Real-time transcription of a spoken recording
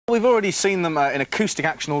We've already seen them in acoustic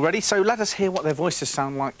action already, so let us hear what their voices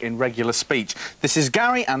sound like in regular speech. This is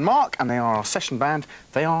Gary and Mark, and they are our session band.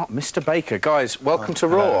 They are Mr. Baker. Guys, welcome to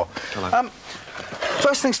Raw. Hello.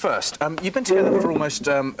 First things first, you've been together for almost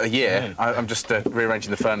a year. I'm just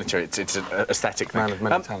rearranging the furniture. It's an aesthetic thing. Man of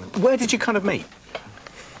many talents. Where did you kind of meet?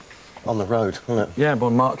 On the road, wasn't it? Yeah, well,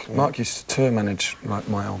 Mark used to tour manage like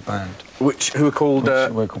my old band. Who were called?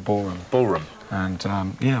 We're called Ballroom. Ballroom. And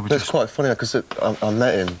yeah, It's quite funny because I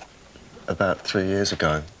met him about 3 years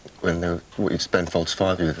ago when he'd spent Folds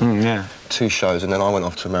 5 with them. Yeah. 2 shows, and then I went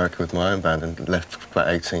off to America with my own band and left for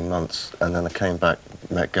about 18 months, and then I came back,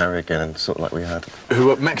 met Gary again, and sort of like we had. Who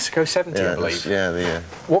were Mexico 70, I believe. Yeah.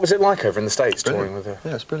 What was it like over in the States touring with her?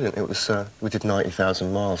 Yeah, it's brilliant. It was. We did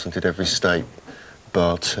 90,000 miles and did every state,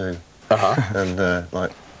 bar 2. And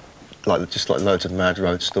just loads of mad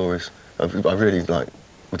road stories. I really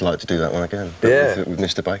would like to do that one again. With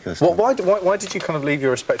Mr. Baker. Well, why did you kind of leave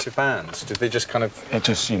your respective bands? Did they just kind of? It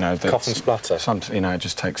just, you know, cough and splutter. It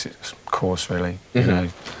just takes its course, really. You know,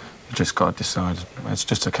 you just got to decide. It's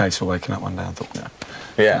just a case of waking up one day and thought, yeah.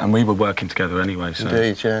 Yeah. And we were working together anyway, so.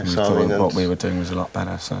 Indeed, yeah. So what we were doing was a lot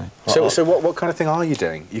better. So what kind of thing are you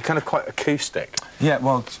doing? You're kind of quite acoustic. Yeah,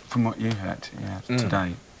 well, from what you heard,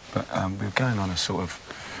 today, but we were going on a sort of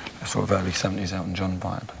early 70s Elton John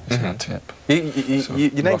vibe. Is that tip?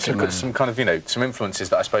 You named some kind of, some influences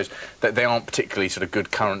that I suppose that they aren't particularly sort of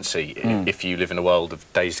good currency if you live in a world of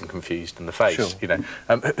dazed and confused in the face. Sure.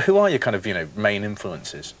 Who are your kind of main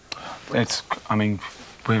influences? It's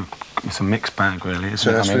a mixed bag, really, isn't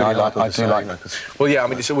So it? I do like. Well, yeah,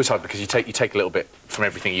 it's always hard because you take a little bit from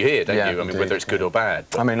everything you hear, don't you? I mean, whether it's good or bad.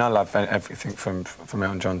 But... I love everything from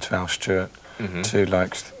Elton John to Al Stewart. To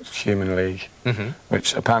like Human League,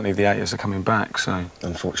 which apparently the 80s are coming back. So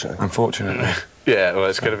unfortunately, yeah. Well,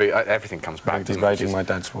 it's going to be everything comes back. He's raiding my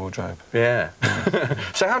dad's wardrobe. Yeah.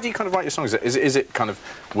 So how do you kind of write your songs? Is it kind of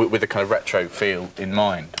with a kind of retro feel in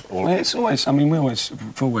mind? Or? Well, it's always.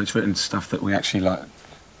 We've always written stuff that we actually like.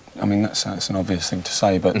 That's an obvious thing to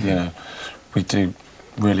say, but we do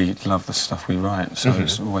really love the stuff we write. So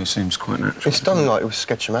it always seems quite natural. It's done we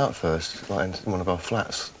sketch them out first, like in one of our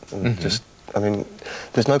flats, and just.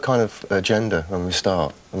 There's no kind of agenda when we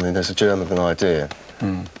start. There's a germ of an idea,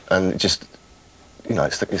 and just,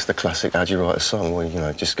 it's the classic "how do you write a song?"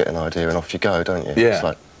 where just get an idea and off you go, don't you? Yeah. It's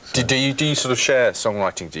like, so. Do you sort of share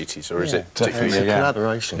songwriting duties, or is it definitely particularly? It's a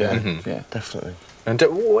collaboration? Yeah, definitely. And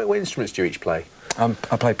what instruments do you each play? I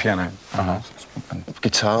play piano, and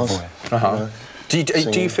guitars.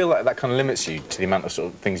 Do you feel like that kind of limits you to the amount of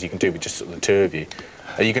sort of things you can do with just sort of the two of you?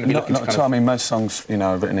 Are you going to be looking to kind of... most songs,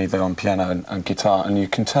 are written either on piano and guitar, and you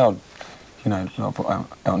can tell, a lot of what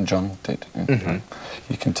Elton John did.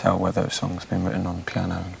 You can tell whether a song's been written on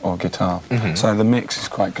piano or guitar. So the mix is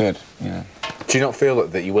quite good, Do you not feel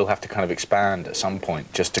that you will have to kind of expand at some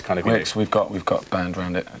point, just to kind of... We've got band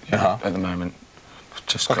around it at the moment.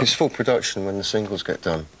 It's full production when the singles get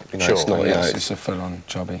done. Sure. It's not, it's a full-on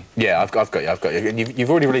jobby. Yeah, I've got you. And you've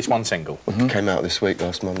already released one single. Came out this week,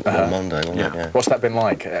 on Monday. Wasn't it? Yeah. What's that been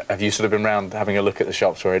like? Have you sort of been round having a look at the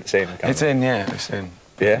shops where it's in? It's in.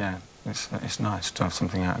 Yeah? It's nice to have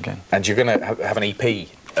something out again. And you're going to have an EP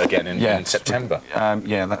again in September?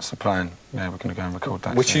 Yeah, that's the plan. Yeah, we're going to go and record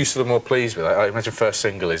that. Which are you sort of more pleased with? I imagine first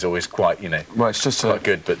single is always quite, Well, it's just quite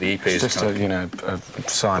good, but the EP is just a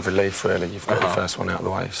sigh of relief, really. You've got the first one out of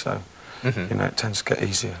the way, so... it tends to get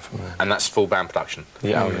easier from there. And that's full band production?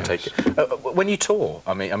 Yeah, take it. When you tour,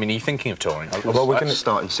 are you thinking of touring? Well, we're going to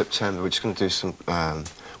start in September. We're just going to do some...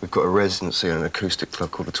 we've got a residency in an acoustic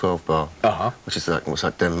club called the 12 Bar, which is like,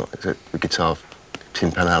 the guitar,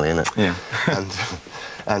 Tin Pan Alley, innit? Yeah.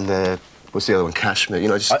 and what's the other one? Kashmir.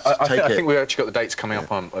 I think we've actually got the dates coming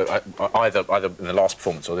up on either in the last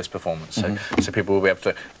performance or this performance, so people will be able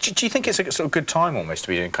to... Do you think it's a sort of good time almost to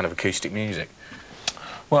be doing kind of acoustic music?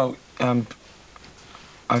 Well,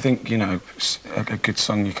 I think, a good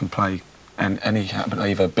song you can play and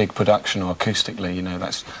either big production or acoustically,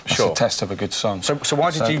 that's a test of a good song. So why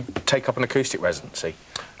did you take up an acoustic residency?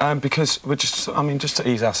 Because we're just to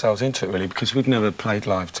ease ourselves into it, really, because we've never played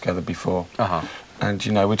live together before. And,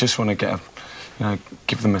 we just want to get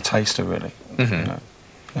give them a taster, really,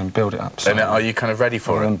 and build it up. And are you kind of ready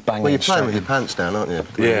for it? Well, you're playing with your pants down, aren't you?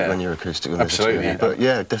 When you're acoustic. Absolutely. But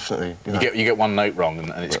yeah, definitely. You get one note wrong,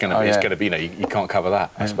 and it's going to be. You can't cover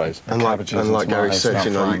that, I suppose. And like Gary said,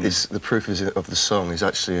 the proof of the song is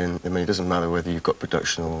actually in. It doesn't matter whether you've got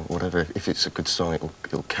production or whatever. If it's a good song,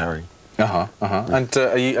 it'll carry. And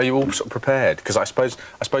are you all sort of prepared? Because I suppose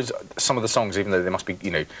some of the songs, even though they must be,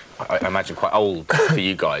 I imagine quite old for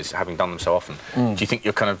you guys, having done them so often. Do you think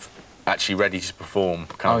you're kind of actually ready to perform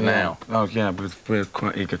kind of now? Oh yeah, we're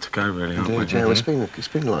quite eager to go, really, aren't we? Indeed, yeah. It's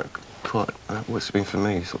been like quite. What's it been for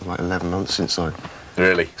me? Sort of like 11 months since I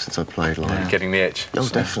played live. Yeah. Getting the itch. Oh,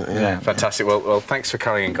 definitely. Yeah. Fantastic. Well, thanks for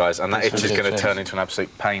coming in, guys. And that itch is going to cheers. turn into an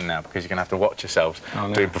absolute pain now because you're going to have to watch yourselves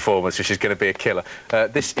no. doing performance, which is going to be a killer.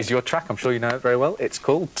 This is your track. I'm sure you know it very well. It's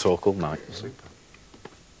called Talk All Night. Super.